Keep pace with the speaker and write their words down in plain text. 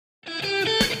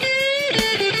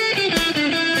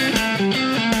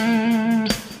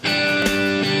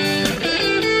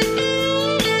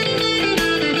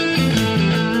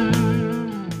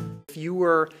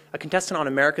contestant on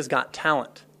America's Got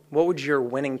Talent, what would your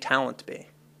winning talent be?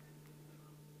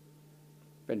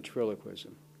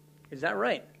 Ventriloquism. Is that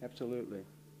right? Absolutely.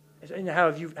 And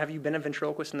have you been a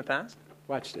ventriloquist in the past?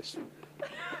 Watch this.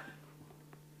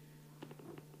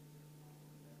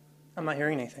 I'm not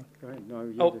hearing anything. Go ahead.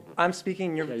 No, I'm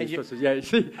speaking. Yeah, you're supposed to. Yeah,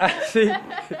 see.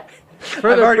 I've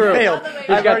already failed.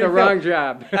 He's got the wrong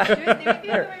job.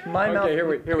 Here, my mouth. Okay,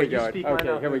 here we go. Okay,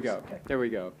 Okay, here we go. Here we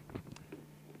go.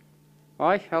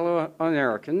 My fellow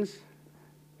Americans,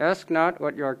 ask not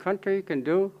what your country can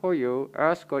do for you.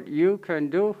 Ask what you can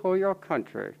do for your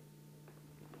country.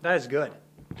 That is good.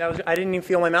 I didn't even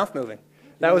feel my mouth moving.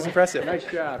 That was impressive. Nice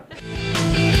job.